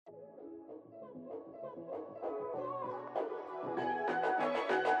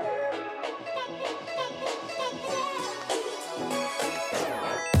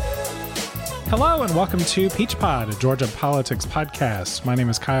Hello and welcome to Peach Pod, a Georgia politics podcast. My name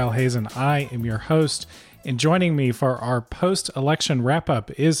is Kyle Hayes and I am your host. And joining me for our post-election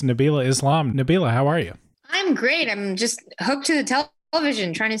wrap-up is Nabila Islam. Nabila, how are you? I'm great. I'm just hooked to the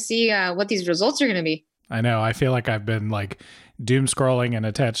television trying to see what these results are going to be. I know. I feel like I've been doom scrolling and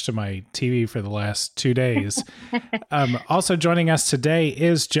attached to my TV for the last 2 days. Also joining us today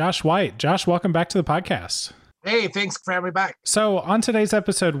is Josh White. Josh, welcome back to the podcast. Hey, thanks for having me back. So on today's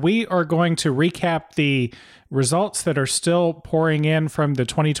episode, we are going to recap the results that are still pouring in from the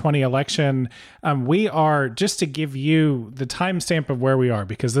 2020 election. We are, just to give you the timestamp of where we are,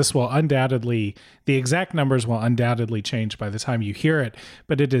 because this will undoubtedly, the exact numbers will undoubtedly change by the time you hear it,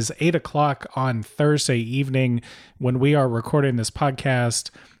 but it is 8 o'clock on Thursday evening when we are recording this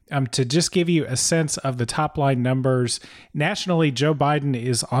podcast. To just give you a sense of the top line numbers, nationally, Joe Biden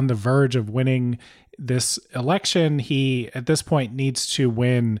is on the verge of winning this election. He, at this point, needs to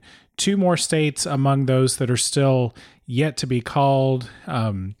win 2 more states among those that are still yet to be called.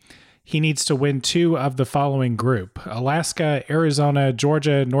 He needs to win 2 of the following group: Alaska, Arizona,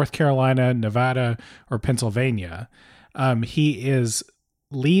 Georgia, North Carolina, Nevada, or Pennsylvania. He is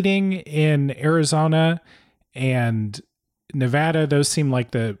leading in Arizona and Nevada. Those seem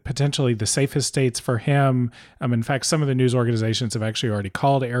like potentially the safest states for him. In fact, some of the news organizations have actually already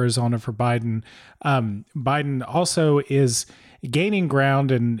called Arizona for Biden. Biden also is gaining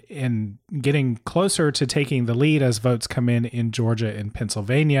ground and getting closer to taking the lead as votes come in Georgia and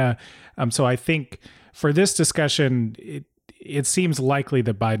Pennsylvania. So I think for this discussion, it seems likely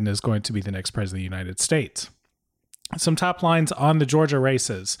that Biden is going to be the next president of the United States. Some top lines on the Georgia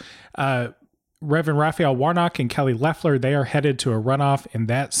races. Reverend Raphael Warnock and Kelly Loeffler, they are headed to a runoff in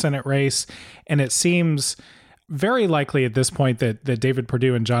that Senate race. And it seems very likely at this point that David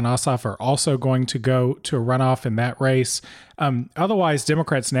Perdue and Jon Ossoff are also going to go to a runoff in that race. Otherwise,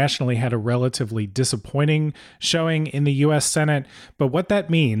 Democrats nationally had a relatively disappointing showing in the U.S. Senate. But what that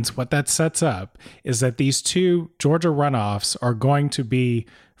means, what that sets up, is that these 2 Georgia runoffs are going to be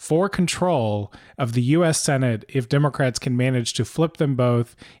for control of the U.S. Senate if Democrats can manage to flip them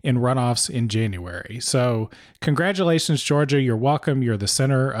both in runoffs in January. So congratulations, Georgia. You're welcome. You're the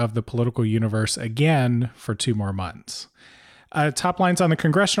center of the political universe again for 2 more months. Top lines on the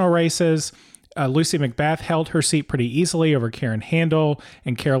congressional races. Lucy McBath held her seat pretty easily over Karen Handel,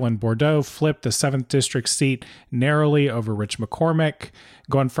 and Carolyn Bourdeaux flipped the 7th District seat narrowly over Rich McCormick.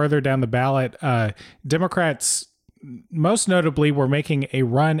 Going further down the ballot, Democrats most notably were making a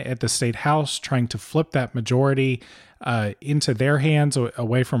run at the state house, trying to flip that majority into their hands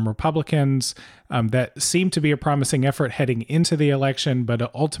away from Republicans. That seemed to be a promising effort heading into the election,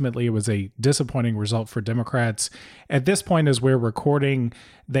 but ultimately it was a disappointing result for Democrats. At this point, as we're recording,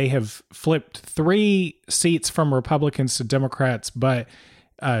 they have flipped 3 seats from Republicans to Democrats, but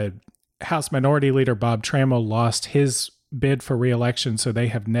House Minority Leader Bob Trammell lost his bid for re-election, so they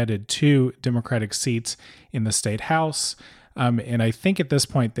have netted 2 Democratic seats in the state house. And I think at this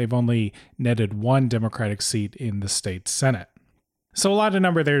point, they've only netted 1 Democratic seat in the state Senate. So a lot of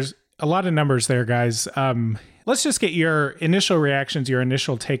numbers there, guys. Let's just get your initial reactions, your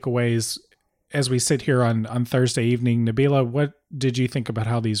initial takeaways as we sit here on Thursday evening. Nabila, what did you think about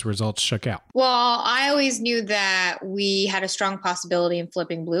how these results shook out? Well, I always knew that we had a strong possibility in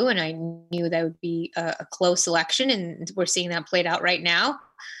flipping blue, and I knew that would be a close election, and we're seeing that played out right now.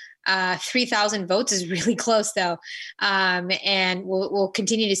 3,000 votes is really close, though, and we'll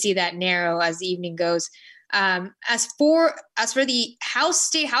continue to see that narrow as the evening goes. As for the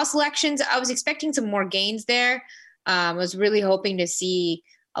state house elections, I was expecting some more gains there. I was really hoping to see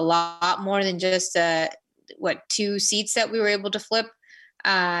a lot more than just 2 seats that we were able to flip.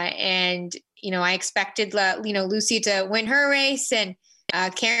 And, I expected, Lucy to win her race, and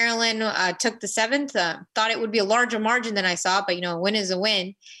Carolyn took the 7th. Thought it would be a larger margin than I saw, but, a win is a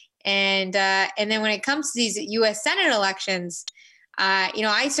win. And then when it comes to these U.S. Senate elections,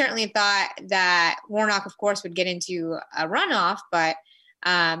 I certainly thought that Warnock, of course, would get into a runoff, but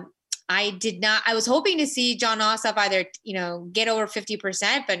I did not. I was hoping to see Jon Ossoff either, get over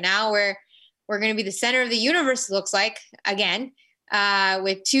 50%, but now we're going to be the center of the universe, it looks like, again,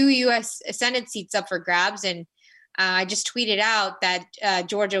 with 2 U.S. Senate seats up for grabs. And I just tweeted out that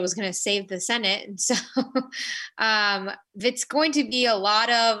Georgia was going to save the Senate. And so it's going to be a lot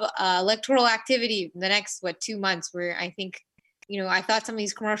of electoral activity in the next, 2 months, where I think, I thought some of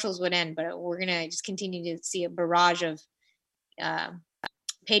these commercials would end, but we're going to just continue to see a barrage of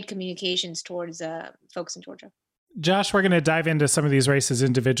paid communications towards folks in Georgia. Josh, we're going to dive into some of these races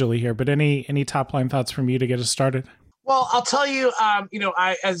individually here, but any top line thoughts from you to get us started? Well, I'll tell you,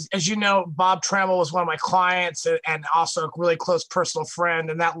 as you know, Bob Trammell was one of my clients and also a really close personal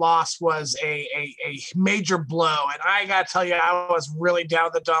friend, and that loss was a major blow. And I got to tell you, I was really down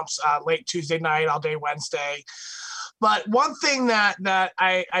in the dumps late Tuesday night, all day Wednesday. But one thing that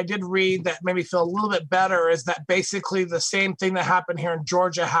I did read that made me feel a little bit better is that basically the same thing that happened here in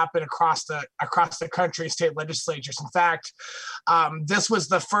Georgia happened across the country, state legislatures. In fact, this was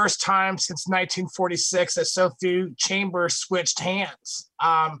the first time since 1946 that so few chambers switched hands.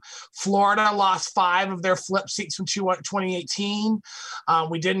 Florida lost 5 of their flip seats from 2018.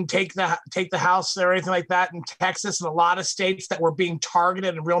 We didn't take the House or anything like that in Texas, and a lot of states that were being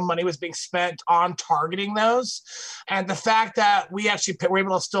targeted and real money was being spent on targeting those. And the fact that we actually were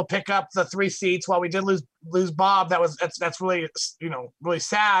able to still pick up the 3 seats while we did lose Bob, that's really, really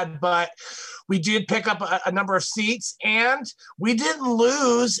sad. But we did pick up a number of seats, and we didn't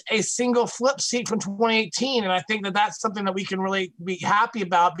lose a single flip seat from 2018. And I think that that's something that we can really be happy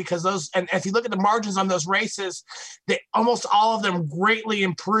about, because and if you look at the margins on those races, almost all of them greatly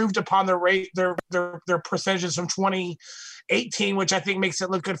improved upon their percentages from 2018, which I think makes it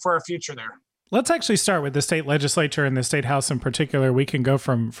look good for our future there. Let's actually start with the state legislature and the state house in particular. We can go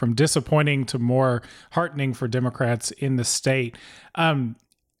from disappointing to more heartening for Democrats in the state.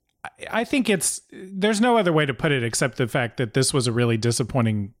 I think there's no other way to put it except the fact that this was a really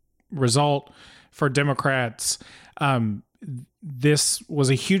disappointing result for Democrats. This was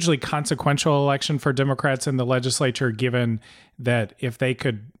a hugely consequential election for Democrats in the legislature, given that if they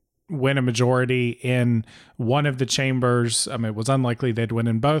could win a majority in one of the chambers, it was unlikely they'd win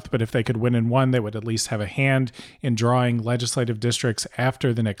in both, but if they could win in one, they would at least have a hand in drawing legislative districts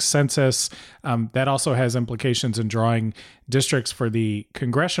after the next census. That also has implications in drawing districts for the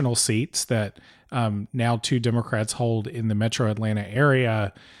congressional seats that now 2 Democrats hold in the metro Atlanta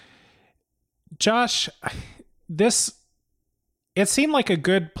area. Josh, it seemed like a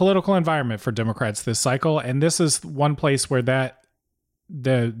good political environment for Democrats this cycle, and this is one place where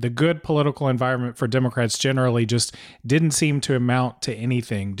the good political environment for Democrats generally just didn't seem to amount to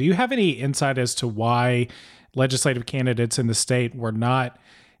anything. Do you have any insight as to why legislative candidates in the state were not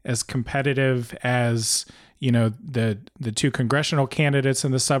as competitive as, the 2 congressional candidates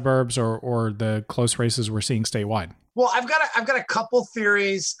in the suburbs or the close races we're seeing statewide? Well, I've got a couple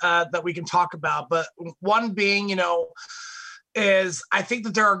theories that we can talk about, but one being, is I think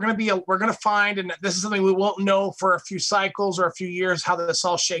that we're going to find, and this is something we won't know for a few cycles or a few years how this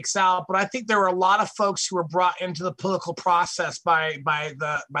all shakes out, but I think there were a lot of folks who were brought into the political process by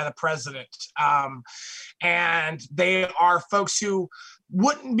the president. And they are folks who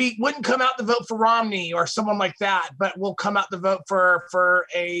wouldn't come out to vote for Romney or someone like that, but will come out to vote for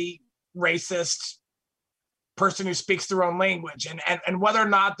a racist person who speaks their own language, and whether or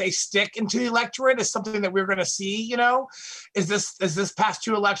not they stick into the electorate is something that we're going to see. Is this past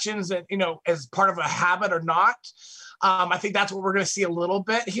 2 elections, as part of a habit or not? I think that's what we're going to see a little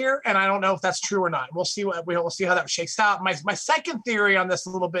bit here, and I don't know if that's true or not. We'll see how that shakes out. My second theory on this a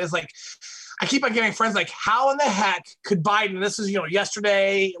little bit is I keep on getting friends how in the heck could Biden, this is,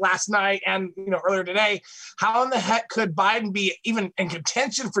 yesterday, last night, and, earlier today, how in the heck could Biden be even in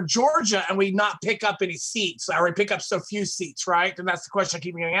contention for Georgia and we not pick up any seats, or we pick up so few seats, right? And that's the question I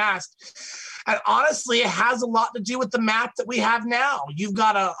keep getting asked. And honestly, it has a lot to do with the map that we have now. You've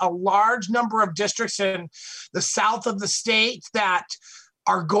got a large number of districts in the south of the state that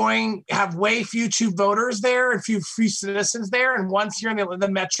are have way few voters there and few citizens there, and one's here in the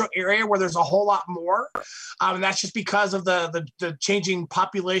metro area where there's a whole lot more. And that's just because of the changing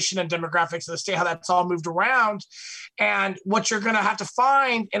population and demographics of the state, how that's all moved around. And what you're going to have to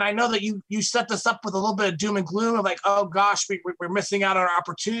find, and I know that you set this up with a little bit of doom and gloom of oh gosh, we're missing out on our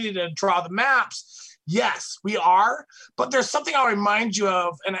opportunity to draw the maps. Yes, we are, but there's something I'll remind you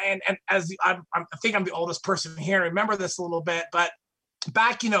of, and as I think I'm the oldest person here, remember this a little bit, but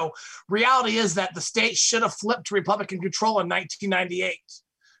back, reality is that the state should have flipped to Republican control in 1998.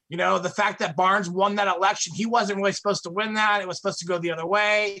 The fact that Barnes won that election, he wasn't really supposed to win that. It was supposed to go the other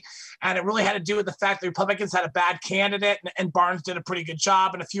way. And it really had to do with the fact that Republicans had a bad candidate and Barnes did a pretty good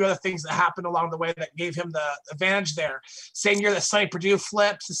job, and a few other things that happened along the way that gave him the advantage there. Same year that Sonny Perdue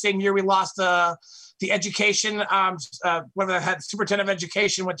flipped, the same year we lost the education, whether that had superintendent of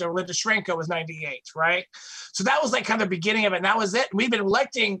education went to Linda Shrenko was 98, right? So that was kind of the beginning of it. And that was it. We've been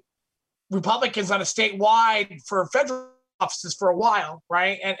electing Republicans on a statewide for federal offices for a while,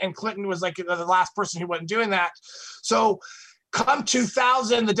 right? And Clinton was the last person who wasn't doing that. So come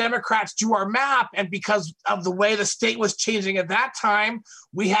 2000, the Democrats drew our map. And because of the way the state was changing at that time,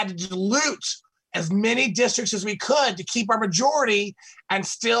 we had to dilute as many districts as we could to keep our majority and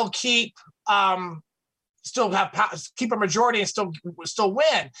still keep keep a majority and still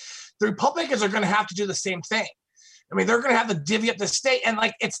win. The Republicans are going to have to do the same thing. I mean, they're going to have to divvy up the state, and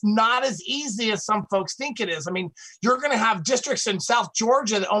like it's not as easy as some folks think it is. I mean, you're going to have districts in South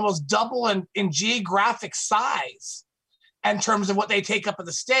Georgia that almost double in geographic size in terms of what they take up of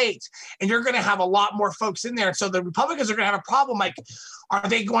the state, and you're going to have a lot more folks in there. And so the Republicans are going to have a problem. Like, are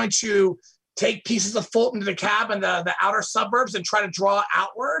they going to take pieces of Fulton to DeKalb and the outer suburbs and try to draw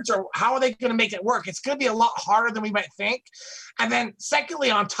outwards, or how are they going to make it work? It's going to be a lot harder than we might think. And then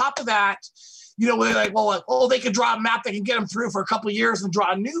secondly, on top of that, they're like, well, they could draw a map that can get them through for a couple of years and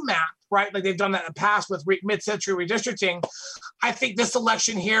draw a new map, right? Like they've done that in the past with mid-century redistricting. I think this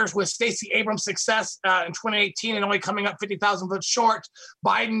election here is with Stacey Abrams' success in 2018 and only coming up 50,000 votes short.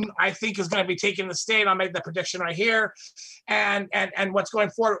 Biden, I think, is going to be taking the state. I'll make that prediction right here. And what's going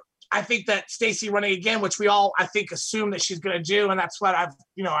forward, I think that Stacey running again, which we all, I think, assume that she's going to do, and that's what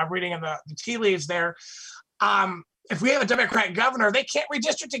I'm reading in the tea leaves there. If we have a Democrat governor, they can't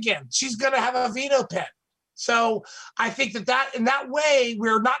redistrict again. She's going to have a veto pen. So I think that in that way,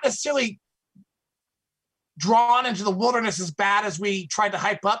 we're not necessarily drawn into the wilderness as bad as we tried to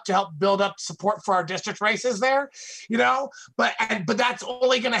hype up to help build up support for our district races there, but that's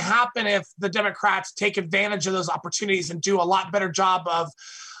only going to happen if the Democrats take advantage of those opportunities and do a lot better job of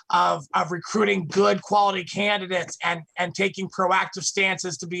recruiting good quality candidates and taking proactive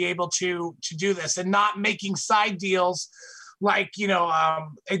stances to be able to do this and not making side deals like,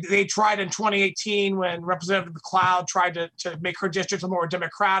 they tried in 2018 when Representative McLeod tried to make her district more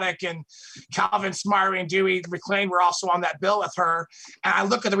Democratic, and Calvin, Smyre, and Dewey McLean were also on that bill with her. And I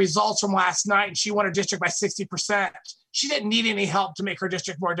look at the results from last night, and she won her district by 60%. She didn't need any help to make her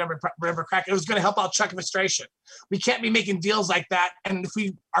district more Democratic. It was going to help out Chuck Administration. We can't be making deals like that. And if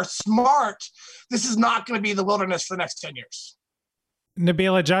we are smart, this is not going to be the wilderness for the next 10 years.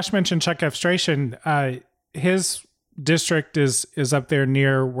 Nabila, Josh mentioned Chuck Administration. His district is up there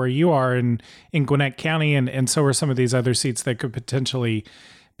near where you are in Gwinnett County, and so are some of these other seats that could potentially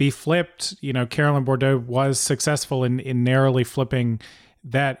be flipped. Carolyn Bourdeaux was successful in narrowly flipping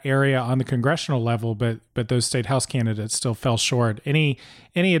that area on the congressional level, but those state house candidates still fell short. Any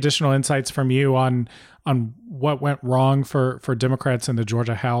additional insights from you on what went wrong for Democrats in the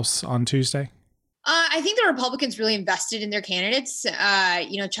Georgia House on Tuesday? I think the Republicans really invested in their candidates.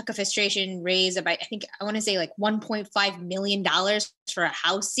 Chuck Administration raised about, I want to say like $1.5 million for a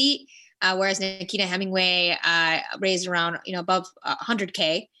House seat, whereas Nikita Hemingway raised around, above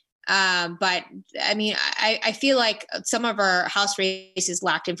 100K. But I mean, I feel like some of our House races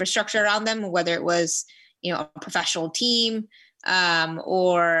lacked infrastructure around them, whether it was, a professional team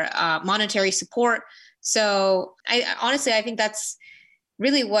or monetary support. So I think that's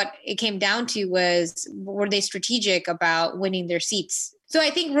really what it came down to was, were they strategic about winning their seats? So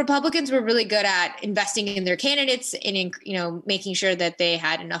I think Republicans were really good at investing in their candidates and, making sure that they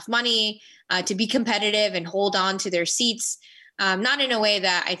had enough money to be competitive and hold on to their seats. Not in a way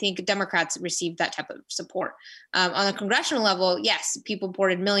that I think Democrats received that type of support. On the congressional level, yes, people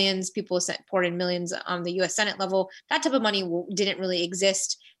poured in millions. People poured in millions on the U.S. Senate level. That type of money didn't really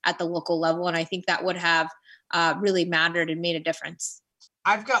exist at the local level, and I think that would have really mattered and made a difference.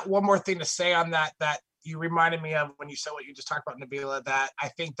 I've got one more thing to say on that you reminded me of when you said what you just talked about, Nabila, that I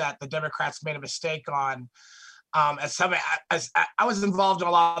think that the Democrats made a mistake on. As I was involved in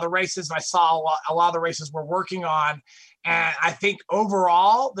a lot of the races, and I saw a lot of the races we're working on. And I think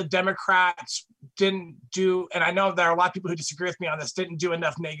overall, the Democrats didn't do, and I know there are a lot of people who disagree with me on this, didn't do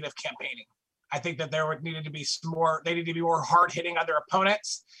enough negative campaigning. I think that needed to be more hard hitting on their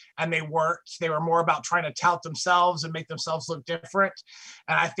opponents, and they weren't. They were more about trying to tout themselves and make themselves look different.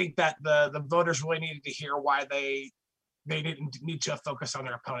 And I think that the voters really needed to hear why they didn't need to focus on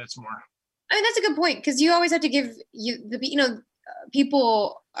their opponents more. I mean, that's a good point, because you always have to give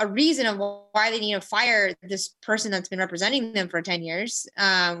people a reason of why they need to fire this person that's been representing them for 10 years.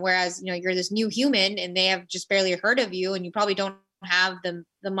 Whereas, you're this new human and they have just barely heard of you, and you probably don't have the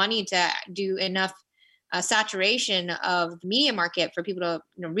money to do enough saturation of the media market for people to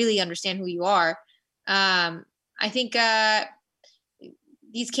really understand who you are. I think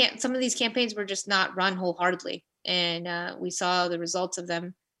some of these campaigns were just not run wholeheartedly, and we saw the results of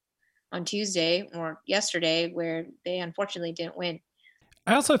them on Tuesday or yesterday, where they unfortunately didn't win.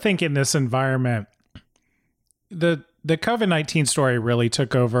 I also think in this environment, the COVID-19 story really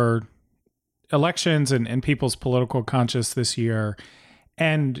took over elections and people's political conscience this year.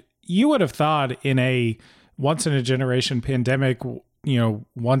 And you would have thought in a once in a generation pandemic,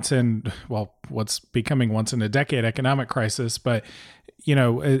 what's becoming once in a decade economic crisis, but,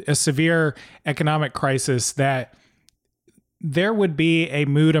 a severe economic crisis, that there would be a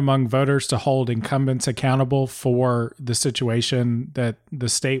mood among voters to hold incumbents accountable for the situation that the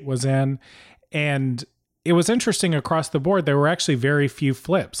state was in. And it was interesting across the board. There were actually very few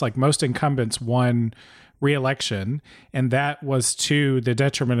flips. Like, most incumbents won re-election, and that was to the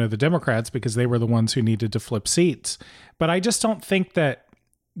detriment of the Democrats because they were the ones who needed to flip seats. But I just don't think that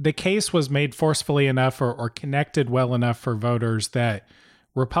the case was made forcefully enough or connected well enough for voters that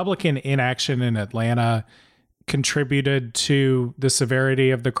Republican inaction in Atlanta contributed to the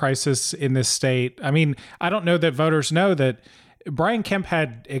severity of the crisis in this state. I mean, I don't know that voters know that Brian Kemp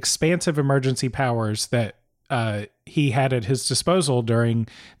had expansive emergency powers that he had at his disposal during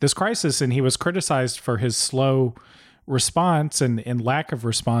this crisis, and he was criticized for his slow response and lack of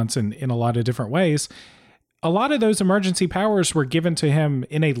response in a lot of different ways. A lot of those emergency powers were given to him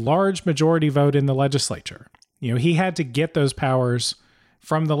in a large majority vote in the legislature. You know, he had to get those powers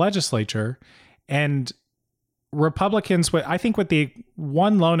from the legislature, and Republicans, I think with the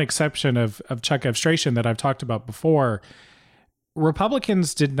one lone exception of Chuck Evstration that I've talked about before,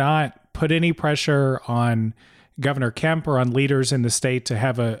 Republicans did not put any pressure on Governor Kemp or on leaders in the state to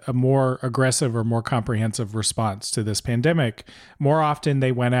have a more aggressive or more comprehensive response to this pandemic. More often,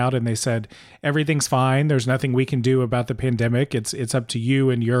 they went out and they said, everything's fine. There's nothing we can do about the pandemic. It's up to you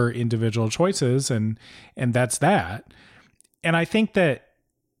and your individual choices, and that's that. And I think that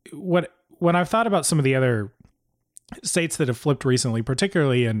when I've thought about some of the other states that have flipped recently,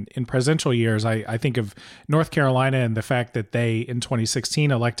 particularly in presidential years, I think of North Carolina and the fact that they, in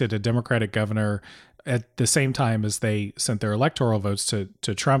 2016, elected a Democratic governor at the same time as they sent their electoral votes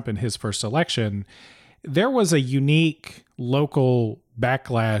to Trump in his first election. There was a unique local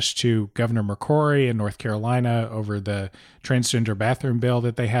backlash to Governor McCrory in North Carolina over the transgender bathroom bill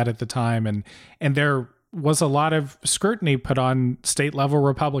that they had at the time. And there was a lot of scrutiny put on state level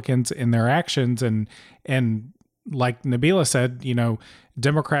Republicans in their actions. And like Nabila said, you know,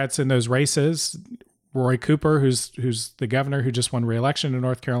 Democrats in those races, Roy Cooper, who's the governor who just won re-election in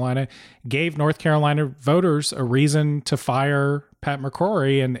North Carolina, gave North Carolina voters a reason to fire Pat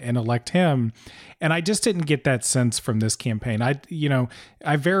McCrory and elect him. And I just didn't get that sense from this campaign.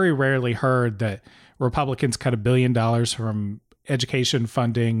 I very rarely heard that Republicans cut $1 billion from education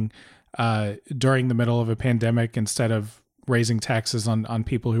funding during the middle of a pandemic instead of raising taxes on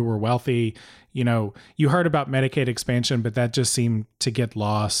people who were wealthy. You know, you heard about Medicaid expansion, but that just seemed to get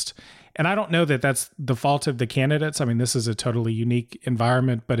lost. And I don't know that that's the fault of the candidates. I mean, this is a totally unique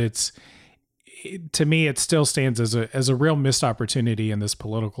environment, but to me, it still stands as a real missed opportunity in this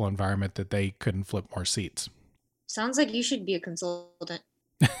political environment that they couldn't flip more seats. Sounds like you should be a consultant.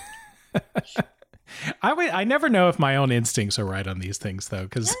 I never know if my own instincts are right on these things, though,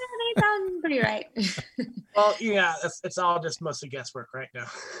 because they sound pretty right. Well, yeah, it's all just mostly guesswork right now.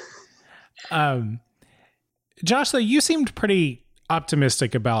 Josh, though, you seemed pretty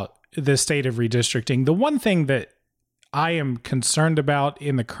optimistic about the state of redistricting. The one thing that I am concerned about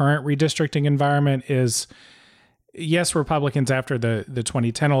in the current redistricting environment is, yes, Republicans after the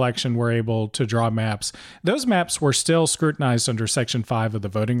 2010 election were able to draw maps. Those maps were still scrutinized under Section 5 of the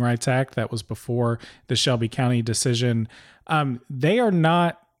Voting Rights Act. That was before the Shelby County decision. They are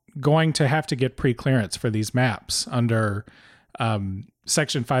not going to have to get pre-clearance for these maps under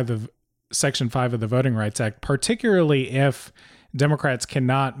Section 5 of the Voting Rights Act, particularly if Democrats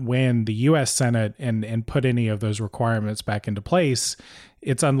cannot win the U.S. Senate and put any of those requirements back into place.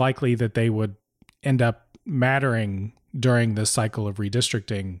 It's unlikely that they would end up mattering during this cycle of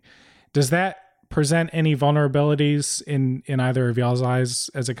redistricting. Does that present any vulnerabilities in either of y'all's eyes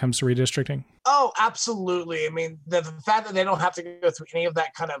as it comes to redistricting? Oh, absolutely. I mean, the fact that they don't have to go through any of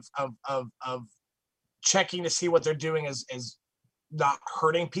that kind of checking to see what they're doing is not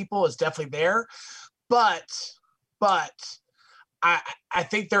hurting people is definitely there. But I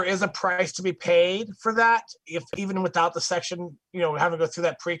think there is a price to be paid for that. If even without the section, having to go through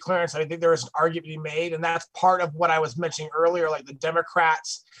that pre-clearance, I think there is an argument to be made. And that's part of what I was mentioning earlier. Like, the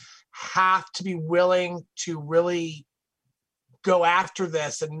Democrats have to be willing to really go after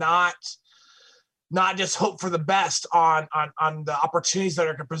this and not just hope for the best on the opportunities that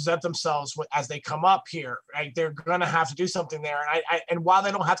are going to present themselves as they come up here. Right? They're going to have to do something there. And while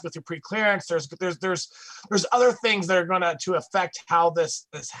they don't have to go through pre-clearance, there's other things that are going to affect how this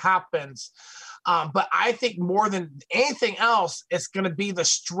happens. But I think more than anything else, it's going to be the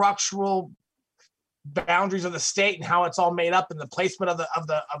structural boundaries of the state and how it's all made up and the placement of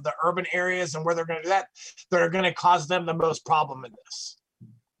the urban areas and where they're going to do that are going to cause them the most problem in this.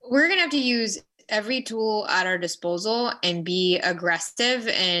 We're going to have to use every tool at our disposal and be aggressive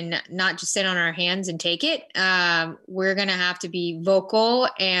and not just sit on our hands and take it. We're going to have to be vocal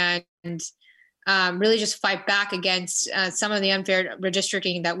and really just fight back against some of the unfair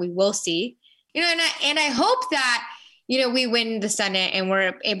redistricting that we will see. And I hope that, we win the Senate and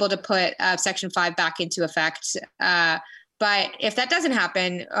we're able to put Section 5 back into effect. But if that doesn't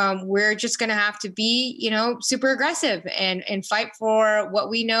happen, we're just going to have to be, super aggressive and fight for what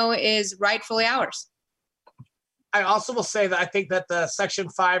we know is rightfully ours. I also will say that I think that the Section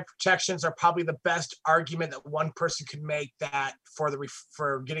 5 protections are probably the best argument that one person could make that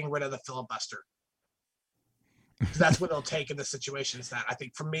for getting rid of the filibuster. Because that's what it'll take in this situation. Is that I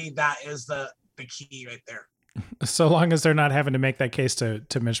think for me that is the key right there. So long as they're not having to make that case to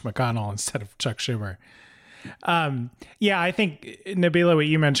Mitch McConnell instead of Chuck Schumer. I think, Nabila, what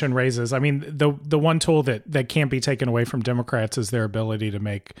you mentioned raises, I mean, the one tool that can't be taken away from Democrats is their ability to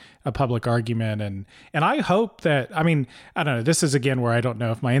make a public argument. And I hope that, I mean, I don't know, this is again where I don't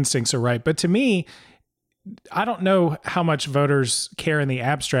know if my instincts are right, but to me, I don't know how much voters care in the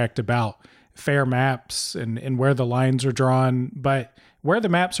abstract about fair maps and where the lines are drawn, but where the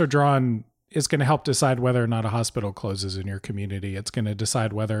maps are drawn is going to help decide whether or not a hospital closes in your community. It's going to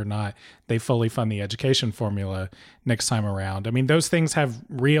decide whether or not they fully fund the education formula next time around. I mean, those things have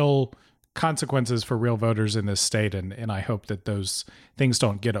real consequences for real voters in this state, and I hope that those things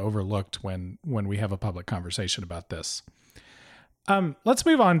don't get overlooked when we have a public conversation about this. Let's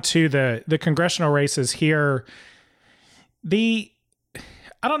move on to the congressional races here.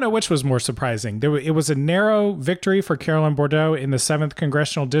 I don't know which was more surprising. It was a narrow victory for Carolyn Bourdeaux in the 7th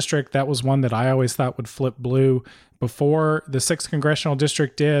Congressional District. That was one that I always thought would flip blue before the 6th Congressional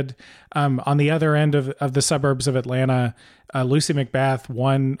District did. On the other end of the suburbs of Atlanta, Lucy McBath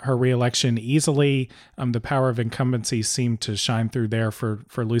won her reelection easily. The power of incumbency seemed to shine through there for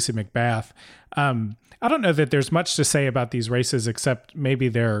Lucy McBath. I don't know that there's much to say about these races, except maybe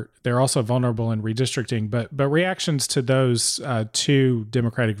they're also vulnerable in redistricting. But reactions to those two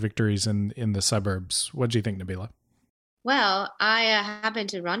Democratic victories in the suburbs. What do you think, Nabila? Well, I happened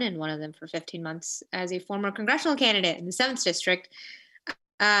to run in one of them for 15 months as a former congressional candidate in the 7th District.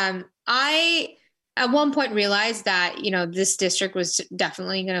 I, at one point, realized that, this district was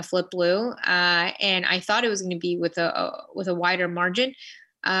definitely going to flip blue. And I thought it was going to be with a wider margin.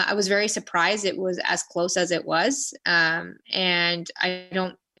 I was very surprised it was as close as it was. And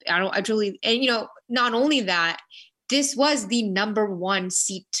not only that, this was the number one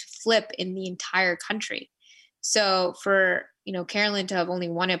seat to flip in the entire country. So for, Carolyn to have only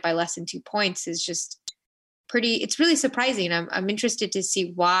won it by less than 2 points is just it's really surprising. I'm interested to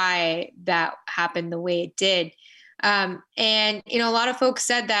see why that happened the way it did. And, a lot of folks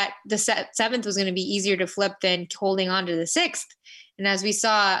said that the 7th was going to be easier to flip than holding on to the 6th. And as we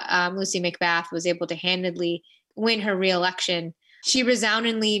saw, Lucy McBath was able to handedly win her reelection. She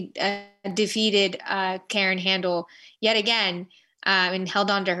resoundingly defeated Karen Handel yet again and held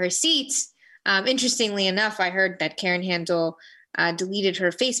on to her seats. Interestingly enough, I heard that Karen Handel deleted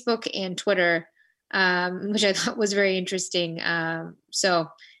her Facebook and Twitter, which I thought was very interesting. So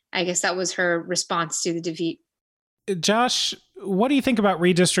I guess that was her response to the defeat. Josh, what do you think about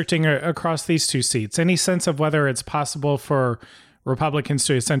redistricting across these two seats? Any sense of whether it's possible for Republicans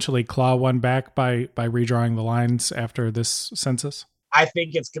to essentially claw one back by redrawing the lines after this census? I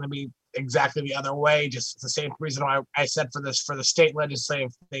think it's going to be exactly the other way. Just the same reason why I said for the state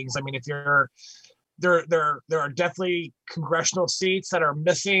legislative things. I mean, if there are definitely congressional seats that are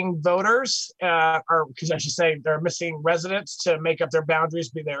missing voters, or because I should say they're missing residents to make up their boundaries.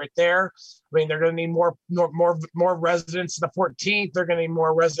 Be there right there. I mean, they're going to need more residents in the 14th. They're going to need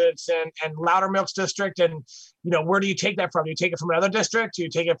more residents in Loudermilk's district. And where do you take that from? Do you take it from another district? Do you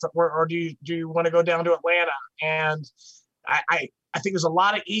take it from, or do you want to go down to Atlanta? And I think there's a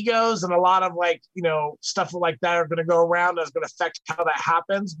lot of egos and a lot of stuff like that are going to go around that's going to affect how that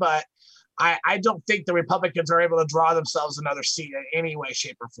happens. But I don't think the Republicans are able to draw themselves another seat in any way,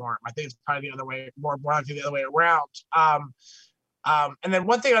 shape, or form. I think it's probably the other way, more likely the other way around. And then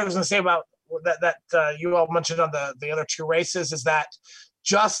one thing I was going to say about that you all mentioned on the other two races is that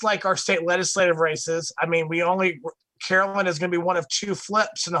just like our state legislative races, I mean, Carolyn is going to be one of two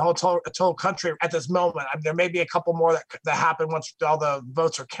flips in the whole country at this moment. I mean, there may be a couple more that happen once all the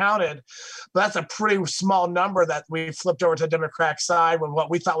votes are counted, but that's a pretty small number that we flipped over to the Democratic side when what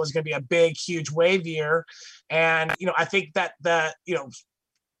we thought was going to be a big, huge wave year. And, I think that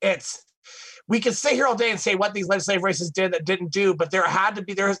we could sit here all day and say what these legislative races did that didn't do, but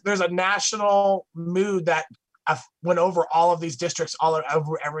there's a national mood that went over all of these districts, all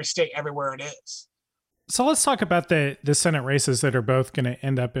over every state, everywhere it is. So let's talk about the Senate races that are both going to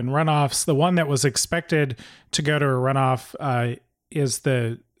end up in runoffs. The one that was expected to go to a runoff is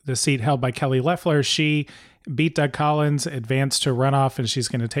the seat held by Kelly Loeffler. She beat Doug Collins, advanced to runoff, and she's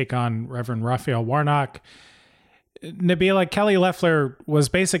going to take on Reverend Raphael Warnock. Nabila, Kelly Loeffler was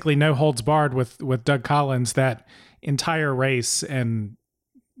basically no holds barred with Doug Collins that entire race, and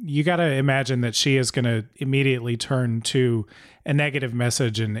you got to imagine that she is going to immediately turn to a negative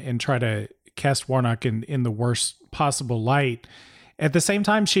message and try to cast Warnock in the worst possible light. At the same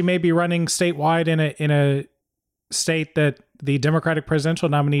time, she may be running statewide in a state that the Democratic presidential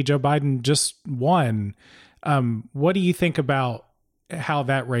nominee Joe Biden just won. What do you think about how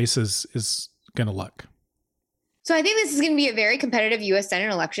that race is going to look? So I think this is going to be a very competitive U.S.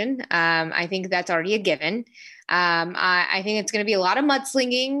 Senate election. I think that's already a given. I think it's going to be a lot of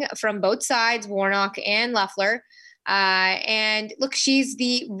mudslinging from both sides, Warnock and Loeffler. And look, she's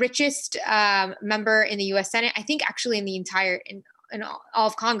the richest member in the U.S. Senate, I think actually in the entire, in all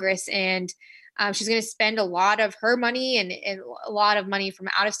of Congress. And she's going to spend a lot of her money and a lot of money from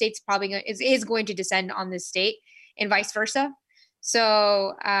out of states probably is going to descend on this state and vice versa.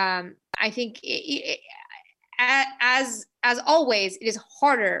 So I think as always, it is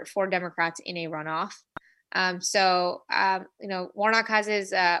harder for Democrats in a runoff. Warnock has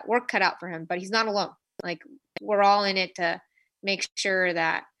his work cut out for him, but he's not alone. Like, we're all in it to make sure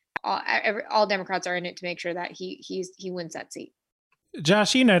that all Democrats are in it to make sure that he wins that seat.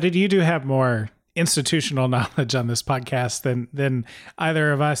 Josh, you do have more institutional knowledge on this podcast than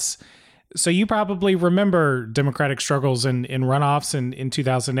either of us. So you probably remember Democratic struggles in runoffs in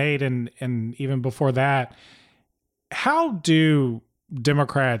 2008 and even before that. How do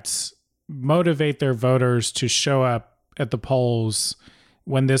Democrats motivate their voters to show up at the polls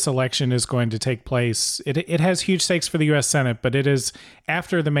when this election is going to take place? It has huge stakes for the U.S. Senate, but it is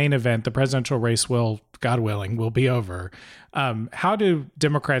after the main event. The presidential race will, God willing, will be over. How do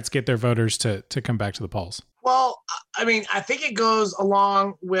Democrats get their voters to come back to the polls? Well, I mean, I think it goes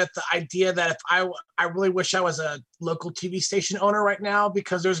along with the idea that if I really wish I was a local TV station owner right now,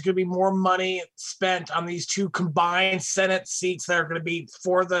 because there's going to be more money spent on these two combined Senate seats that are going to be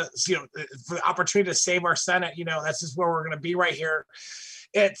for the opportunity to save our Senate. That's just where we're going to be right here.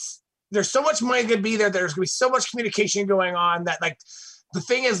 There's so much money going to be there. There's going to be so much communication going on that, like, the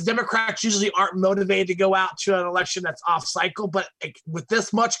thing is, Democrats usually aren't motivated to go out to an election that's off cycle, but with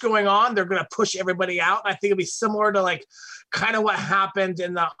this much going on, they're going to push everybody out. I think it'll be similar to like kind of what happened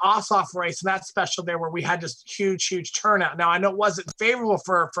in the Ossoff race, and that special there where we had this huge turnout. Now, I know it wasn't favorable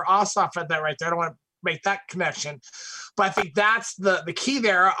for Ossoff at that right there. I don't want to make that connection, but I think that's the key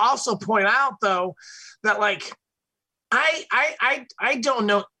there. I also point out though that like I don't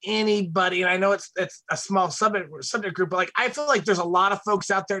know anybody, and I know it's a small subject group, but like I feel like there's a lot of folks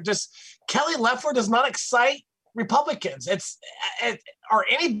out there. Just Kelly Loeffler does not excite Republicans. Or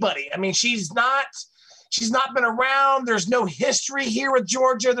anybody. I mean, she's not been around. There's no history here with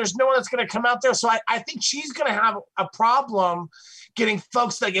Georgia. There's no one that's going to come out there. So I think she's going to have a problem getting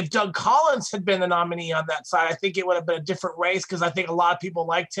folks. Like if Doug Collins had been the nominee on that side, I think it would have been a different race because I think a lot of people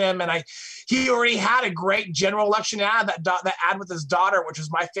liked him. And he already had a great general election ad, that ad with his daughter, which was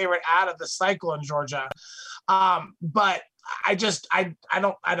my favorite ad of the cycle in Georgia. But I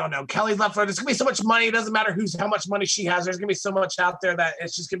don't know. Kelly Loeffler, there's going to be so much money. It doesn't matter how much money she has. There's going to be so much out there that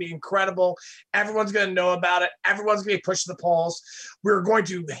it's just going to be incredible. Everyone's going to know about it. Everyone's going to be pushed to the polls. We're going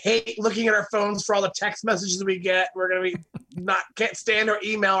to hate looking at our phones for all the text messages we get. We're going to be can't stand our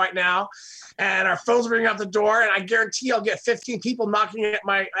email right now. And our phones are ringing out the door. And I guarantee I'll get 15 people knocking at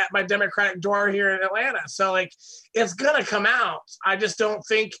my Democratic door here in Atlanta. So like, it's going to come out. I just don't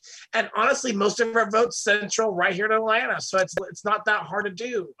think, and honestly, most of our votes central right here in Atlanta. So it's not that hard to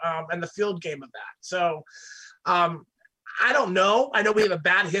do, and the field game of that. So I don't know. I know we have a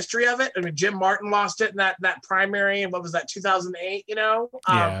bad history of it. I mean, Jim Martin lost it in that primary, and what was that, 2008,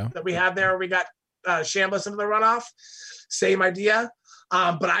 that we had there. We got Chambliss into the runoff. Same idea.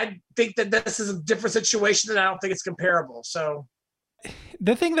 But I think that this is a different situation, and I don't think it's comparable. So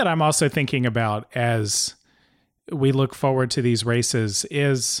the thing that I'm also thinking about as we look forward to these races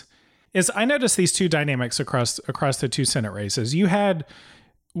is I noticed these two dynamics across the two Senate races. You had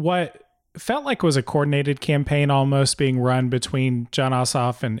what felt like was a coordinated campaign almost being run between Jon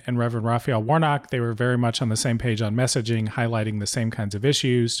Ossoff and Reverend Raphael Warnock. They were very much on the same page on messaging, highlighting the same kinds of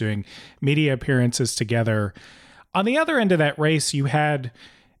issues, doing media appearances together. On the other end of that race, you had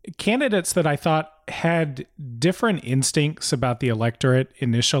candidates that I thought had different instincts about the electorate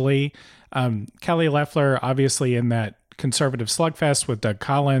initially. Kelly Loeffler, obviously in that conservative slugfest with Doug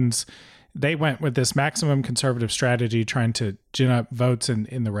Collins, they went with this maximum conservative strategy, trying to gin up votes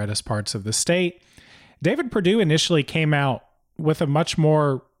in the reddest parts of the state. David Perdue initially came out with a much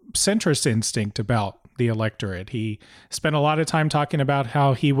more centrist instinct about the electorate. He spent a lot of time talking about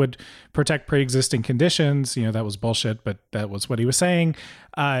how he would protect pre-existing conditions. That was bullshit, but that was what he was saying.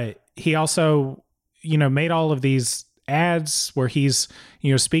 He also, made all of these ads where he's,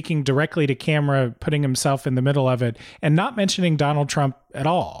 speaking directly to camera, putting himself in the middle of it, and not mentioning Donald Trump at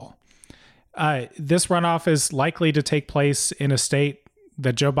all. This runoff is likely to take place in a state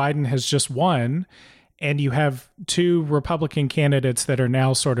that Joe Biden has just won, and you have two Republican candidates that are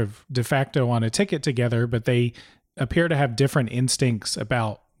now sort of de facto on a ticket together, but they appear to have different instincts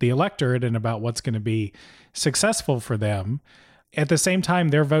about the electorate and about what's going to be successful for them. At the same time,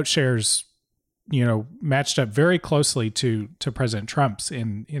 their vote shares, matched up very closely to President Trump's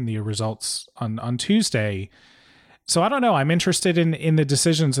in the results on Tuesday. So I don't know. I'm interested in the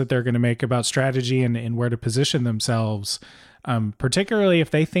decisions that they're going to make about strategy and where to position themselves, particularly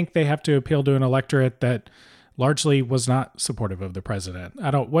if they think they have to appeal to an electorate that largely was not supportive of the president.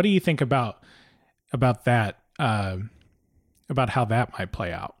 What do you think about that, about how that might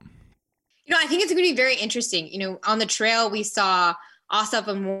play out? I think it's going to be very interesting. On the trail, we saw Ossoff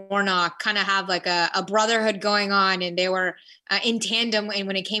and Warnock kind of have like a brotherhood going on, and they were in tandem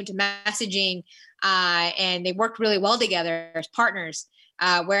when it came to messaging, and they worked really well together as partners.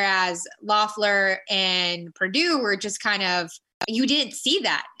 Whereas Loeffler and Perdue were just kind of, you didn't see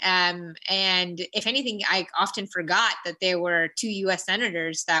that. And if anything, I often forgot that there were two U.S.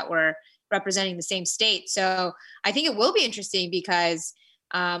 senators that were representing the same state. So I think it will be interesting because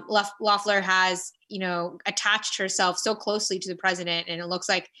Loeffler has, attached herself so closely to the president, and it looks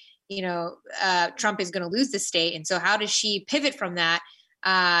like, Trump is going to lose the state. And so how does she pivot from that?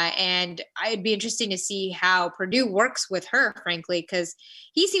 And it'd be interesting to see how Perdue works with her, frankly, because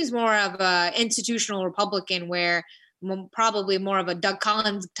he seems more of a institutional Republican, where probably more of a Doug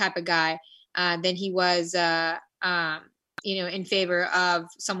Collins type of guy than he was, in favor of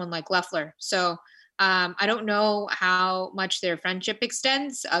someone like Loeffler. So I don't know how much their friendship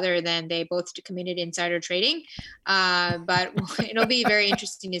extends, other than they both committed insider trading. But it'll be very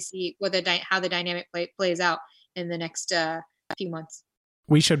interesting to see how the dynamic plays out in the next few months.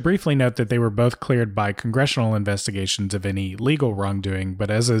 We should briefly note that they were both cleared by congressional investigations of any legal wrongdoing, but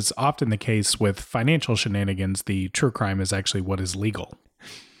as is often the case with financial shenanigans, the true crime is actually what is legal.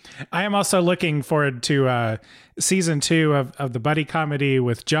 I am also looking forward to season 2 of the buddy comedy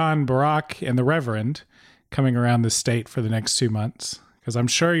with John, Barack, and the Reverend coming around the state for the next 2 months, because I'm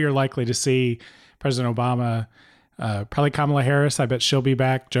sure you're likely to see President Obama, probably Kamala Harris. I bet she'll be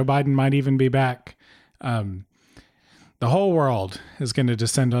back. Joe Biden might even be back. The whole world is going to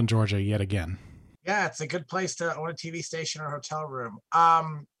descend on Georgia yet again. Yeah, it's a good place to own a TV station or hotel room.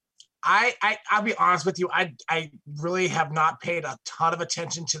 I'll be honest with you. I really have not paid a ton of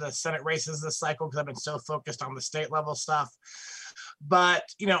attention to the Senate races this cycle because I've been so focused on the state level stuff. But,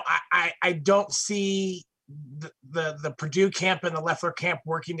 I don't see the Perdue camp and the Loeffler camp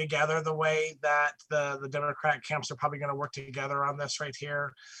working together the way that the Democratic camps are probably going to work together on this right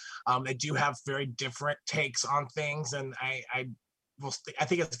here. They do have very different takes on things, and I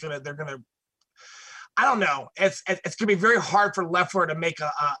think they're gonna. I don't know. It's gonna be very hard for Loeffler to make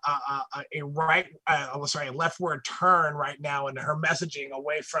a leftward turn right now in her messaging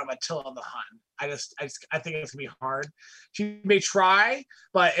away from Attila the Hun. I think it's gonna be hard. She may try,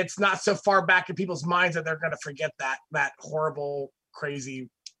 but it's not so far back in people's minds that they're gonna forget that horrible, crazy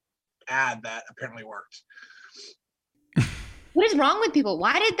ad that apparently worked. What is wrong with people?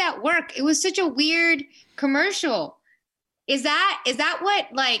 Why did that work? It was such a weird commercial. Is that what,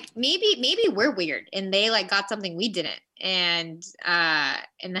 like, maybe we're weird and they like got something we didn't. And that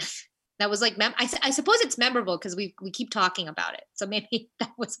was like, I suppose it's memorable because we keep talking about it. So maybe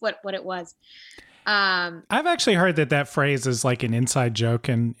that was what it was. I've actually heard that phrase is like an inside joke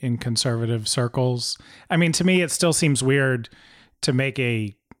in conservative circles. I mean, to me, it still seems weird to make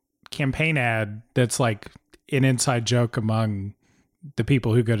a campaign ad that's like an inside joke among the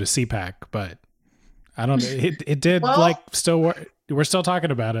people who go to CPAC, but I don't know. It did we're still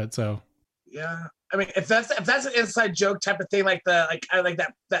talking about it. So yeah, I mean, if that's an inside joke type of thing, like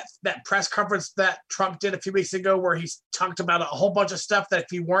that press conference that Trump did a few weeks ago, where he talked about a whole bunch of stuff that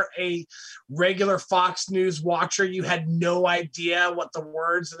if you weren't a regular Fox News watcher, you had no idea what the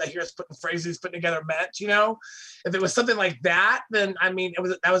words that he was phrases putting together meant. If it was something like that, then I mean,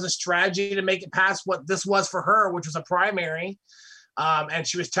 that was a strategy to make it past what this was for her, which was a primary. And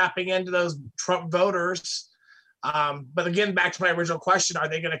she was tapping into those Trump voters. But again, back to my original question, are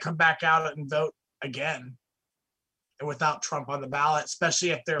they going to come back out and vote again and without Trump on the ballot, especially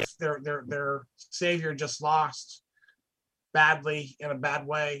if their savior just lost badly in a bad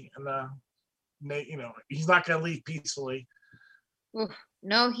way? And, he's not going to leave peacefully.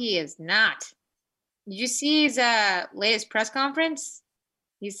 No, he is not. Did you see his latest press conference?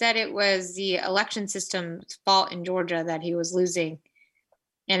 He said it was the election system's fault in Georgia that he was losing.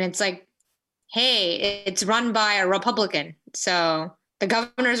 And it's like, hey, it's run by a Republican. So the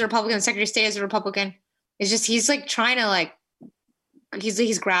governor's a Republican, the Secretary of State is a Republican. It's just, he's like trying to like,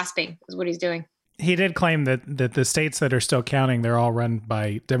 he's grasping is what he's doing. He did claim that the states that are still counting, they're all run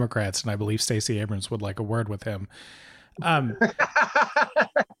by Democrats. And I believe Stacey Abrams would like a word with him.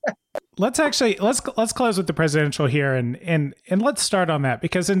 Let's close with the presidential here and let's start on that,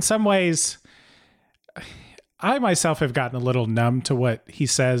 because in some ways I myself have gotten a little numb to what he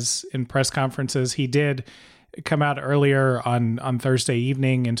says in press conferences. He did come out earlier on Thursday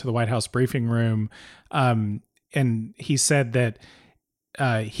evening into the White House briefing room, and he said that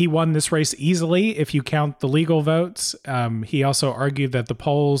he won this race easily if you count the legal votes. He also argued that the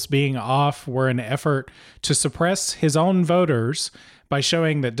polls being off were an effort to suppress his own voters by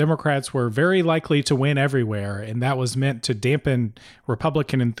showing that Democrats were very likely to win everywhere, and that was meant to dampen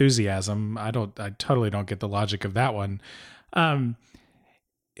Republican enthusiasm. I totally don't get the logic of that one. In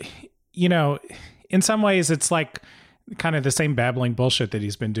some ways, it's like kind of the same babbling bullshit that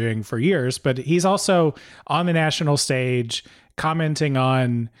he's been doing for years, but he's also on the national stage commenting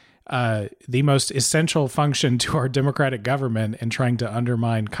on the most essential function to our democratic government and trying to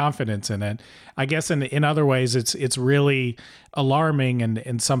undermine confidence in it. I guess in other ways, it's really alarming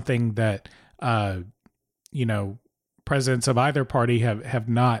and something that, presidents of either party have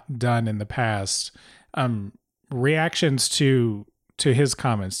not done in the past. Reactions to his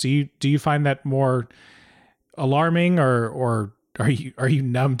comments. Do you find that more alarming, or are you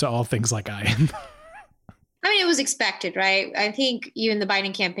numb to all things like I am? I mean, it was expected, right? I think even the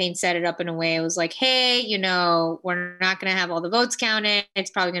Biden campaign set it up in a way. It was like, hey, we're not going to have all the votes counted.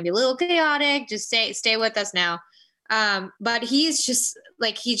 It's probably going to be a little chaotic. Just stay with us now. But he's just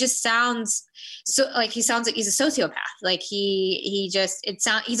like, he sounds like he's a sociopath. Like he's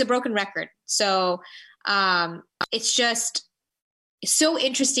a broken record. So it's just so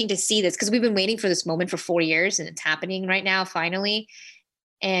interesting to see this, because we've been waiting for this moment for 4 years, and it's happening right now, finally.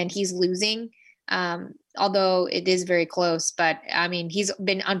 And he's losing. Although it is very close, but I mean, he's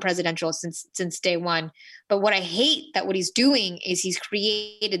been unpresidential since day one. But what I hate that what he's doing is he's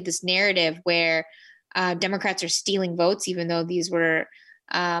created this narrative where Democrats are stealing votes, even though these were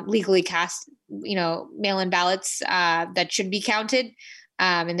legally cast, mail-in ballots that should be counted.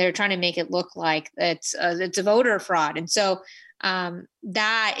 And they're trying to make it look like it's a voter fraud. And so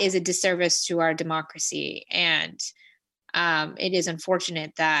that is a disservice to our democracy. And it is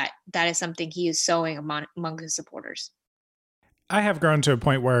unfortunate that is something he is sowing among his supporters. I have grown to a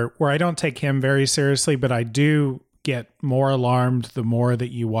point where I don't take him very seriously, but I do get more alarmed the more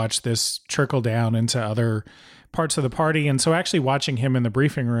that you watch this trickle down into other parts of the party. And so actually watching him in the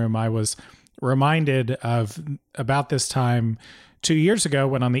briefing room, I was reminded of about this time 2 years ago,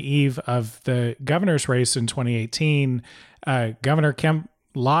 when on the eve of the governor's race in 2018, Governor Kemp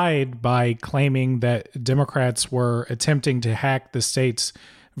lied by claiming that Democrats were attempting to hack the state's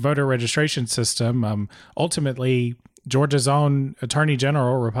voter registration system. Ultimately, Georgia's own Attorney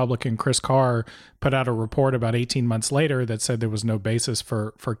General, Republican Chris Carr, put out a report about 18 months later that said there was no basis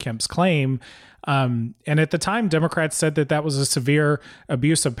for Kemp's claim. And at the time, Democrats said that was a severe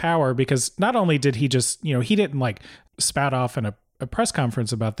abuse of power, because not only did he just, he didn't like spout off in a press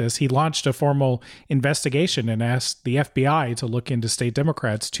conference about this. He launched a formal investigation and asked the FBI to look into state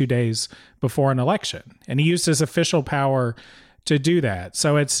Democrats 2 days before an election. And he used his official power to do that.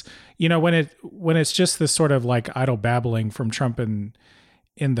 So it's, when it's just this sort of like idle babbling from Trump in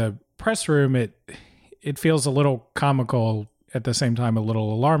the press room, it feels a little comical, at the same time a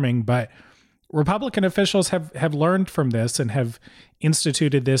little alarming. But Republican officials have learned from this and have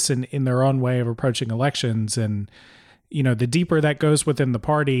instituted this in their own way of approaching elections. And the deeper that goes within the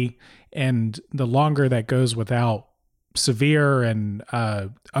party and the longer that goes without severe and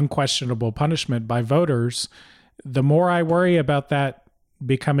unquestionable punishment by voters, the more I worry about that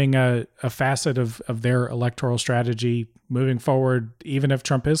becoming a facet of their electoral strategy moving forward, even if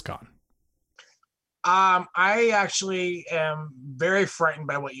Trump is gone. I actually am very frightened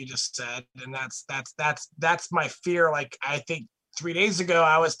by what you just said. And that's my fear. Like, I think 3 days ago,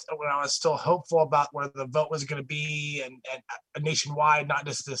 when I was still hopeful about where the vote was going to be and nationwide, not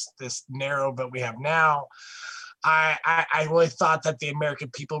just this narrow vote we have now. I really thought that the American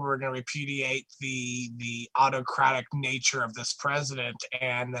people were going to repudiate the autocratic nature of this president,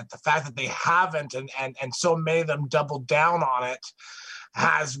 and that the fact that they haven't and so many of them doubled down on it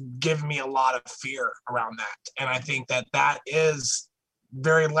has given me a lot of fear around that. And I think that is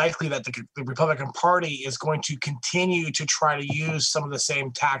very likely that the Republican Party is going to continue to try to use some of the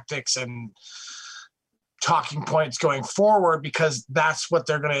same tactics and talking points going forward, because that's what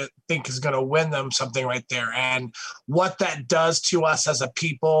they're going to think is going to win them something right there. And what that does to us as a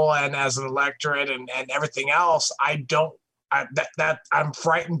people and as an electorate and everything else, I'm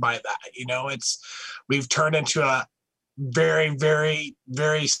frightened by that. We've turned into a very, very,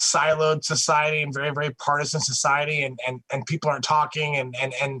 very siloed society and very, very partisan society, and people aren't talking, and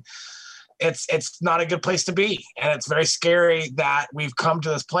it's not a good place to be. And it's very scary that we've come to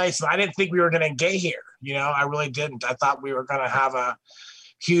this place. And I didn't think we were going to get here. I really didn't. I thought we were going to have a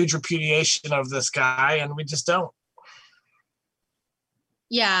huge repudiation of this guy, and we just don't.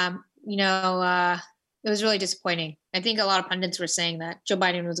 Yeah. It was really disappointing. I think a lot of pundits were saying that Joe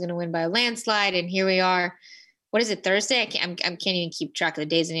Biden was going to win by a landslide. And here we are. What is it, Thursday? I can't even keep track of the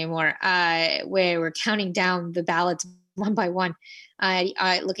days anymore, where we're counting down the ballots one by one,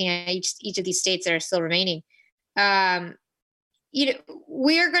 looking at each of these states that are still remaining. We're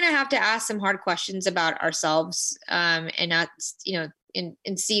going to have to ask some hard questions about ourselves, and not,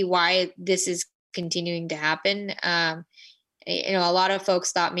 and see why this is continuing to happen. A lot of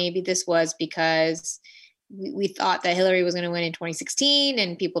folks thought maybe this was because we thought that Hillary was going to win in 2016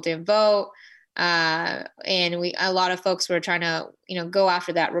 and people didn't vote. And a lot of folks were trying to, go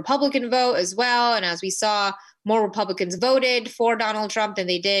after that Republican vote as well. And as we saw, more Republicans voted for Donald Trump than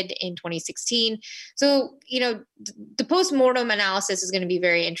they did in 2016. So, the postmortem analysis is going to be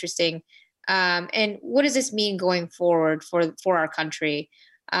very interesting. And what does this mean going forward for our country?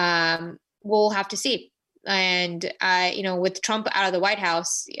 We'll have to see. And with Trump out of the White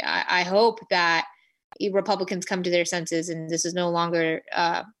House, I hope that Republicans come to their senses, and this is no longer,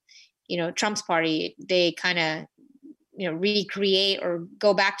 Trump's party. They kind of, recreate or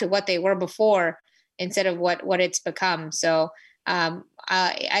go back to what they were before instead of what it's become. So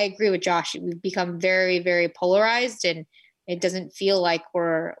I agree with Josh. We've become very, very polarized, and it doesn't feel like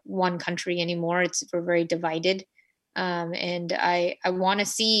we're one country anymore. We're very divided. And I want to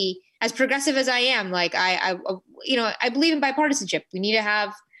see, as progressive as I am, like I believe in bipartisanship. We need to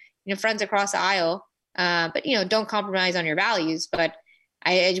have, friends across the aisle, but don't compromise on your values. But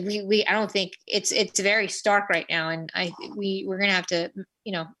I don't think it's very stark right now, and we're gonna have to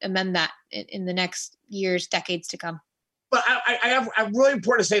amend that in the next years, decades to come. But I'm really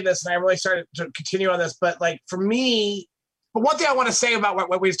important to say this, and I really started to continue on this. But like for me, but one thing I want to say about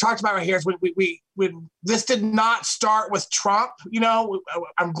what we've talked about right here is we this did not start with Trump.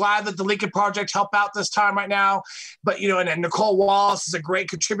 I'm glad that the Lincoln Project helped out this time right now. But, and Nicole Wallace is a great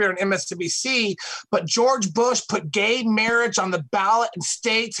contributor in MSNBC. But George Bush put gay marriage on the ballot in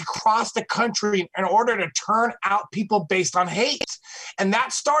states across the country in order to turn out people based on hate. And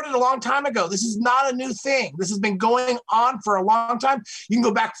that started a long time ago. This is not a new thing. This has been going on for a long time. You can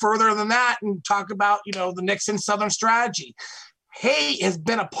go back further than that and talk about, the Nixon Southern strategy. Hate has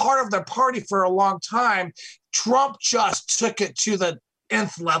been a part of their party for a long time. Trump just took it to the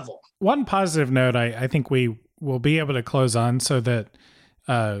nth level. One positive note I think we will be able to close on so that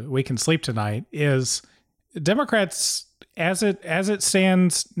we can sleep tonight is Democrats, as it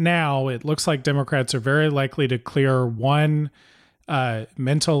stands now, it looks like Democrats are very likely to clear one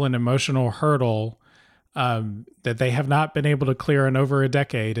mental and emotional hurdle that they have not been able to clear in over a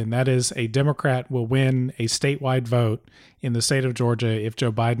decade, and that is a Democrat will win a statewide vote in the state of Georgia if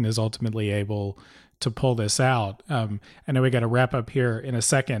Joe Biden is ultimately able to pull this out. I know we got to wrap up here in a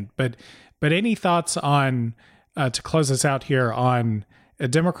second, but any thoughts on to close us out here on a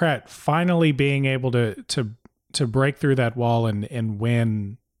Democrat finally being able to break through that wall and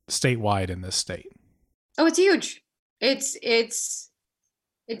win statewide in this state? Oh, it's huge. It's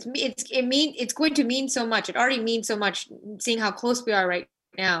going to mean so much. It already means so much, seeing how close we are right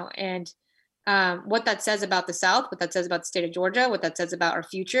now, and what that says about the South, what that says about the state of Georgia, what that says about our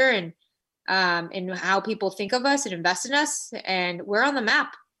future, and how people think of us and invest in us. And we're on the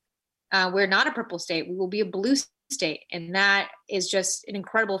map. We're not a purple state. We will be a blue state, and that is just an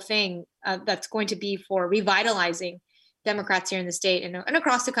incredible thing that's going to be for revitalizing Democrats here in the state and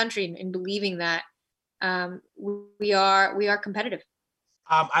across the country, and believing that we are competitive.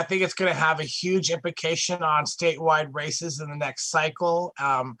 I think it's going to have a huge implication on statewide races in the next cycle.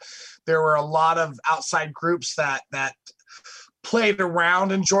 There were a lot of outside groups that played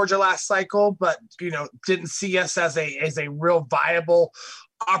around in Georgia last cycle, but didn't see us as a real viable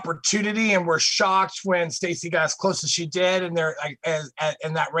opportunity, and were shocked when Stacey got as close as she did in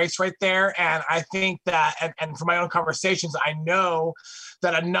that race right there. And I think that, and from my own conversations, I know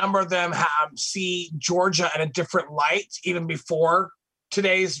that a number of them see Georgia in a different light even before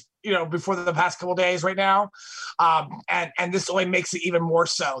today's before the past couple of days right now. And this only makes it even more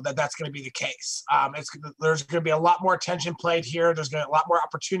so that that's going to be the case. There's going to be a lot more attention played here. There's going to be a lot more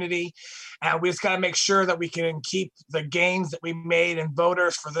opportunity. And we just got to make sure that we can keep the gains that we made in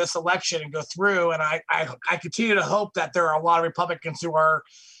voters for this election and go through. And I continue to hope that there are a lot of Republicans who are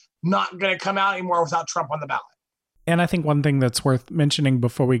not going to come out anymore without Trump on the ballot. And I think one thing that's worth mentioning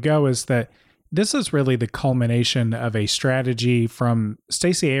before we go is that this is really the culmination of a strategy from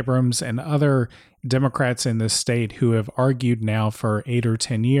Stacey Abrams and other Democrats in this state who have argued now for 8 or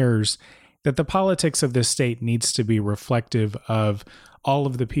 10 years that the politics of this state needs to be reflective of all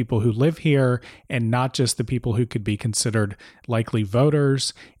of the people who live here and not just the people who could be considered likely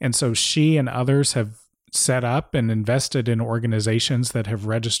voters. And so she and others have set up and invested in organizations that have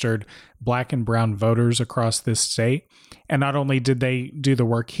registered Black and brown voters across this state. And not only did they do the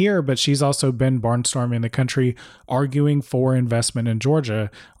work here, but she's also been barnstorming the country, arguing for investment in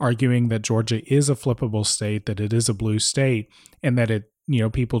Georgia, arguing that Georgia is a flippable state, that it is a blue state, and that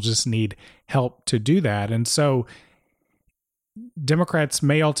people just need help to do that. And so Democrats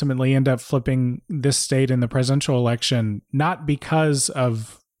may ultimately end up flipping this state in the presidential election, not because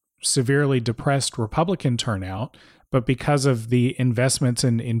of severely depressed Republican turnout, but because of the investments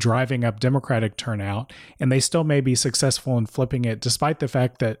in driving up Democratic turnout. And they still may be successful in flipping it, despite the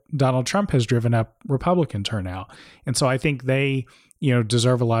fact that Donald Trump has driven up Republican turnout. And so I think they,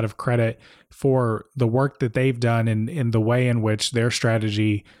 deserve a lot of credit for the work that they've done in the way in which their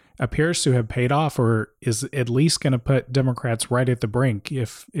strategy appears to have paid off, or is at least going to put Democrats right at the brink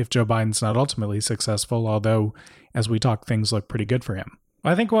if Joe Biden's not ultimately successful, although, as we talk, things look pretty good for him.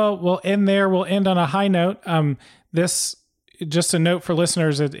 I think we'll end there. We'll end on a high note. This, just a note for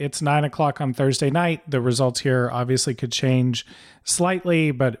listeners, it's 9:00 on Thursday night. The results here obviously could change slightly,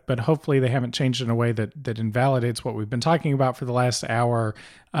 but hopefully they haven't changed in a way that invalidates what we've been talking about for the last hour.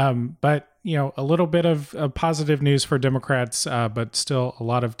 But a little bit of positive news for Democrats, but still a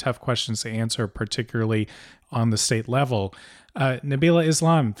lot of tough questions to answer, particularly on the state level. Nabila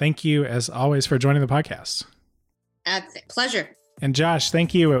Islam, thank you as always for joining the podcast. Pleasure. And Josh,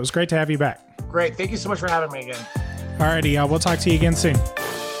 thank you. It was great to have you back. Great. Thank you so much for having me again. Alrighty, y'all. We'll talk to you again soon.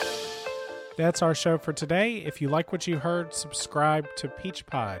 That's our show for today. If you like what you heard, subscribe to Peach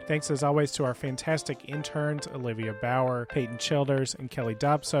Pod. Thanks as always to our fantastic interns, Olivia Bauer, Peyton Childers, and Kelly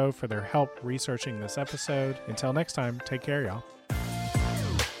Dobso for their help researching this episode. Until next time, take care, y'all.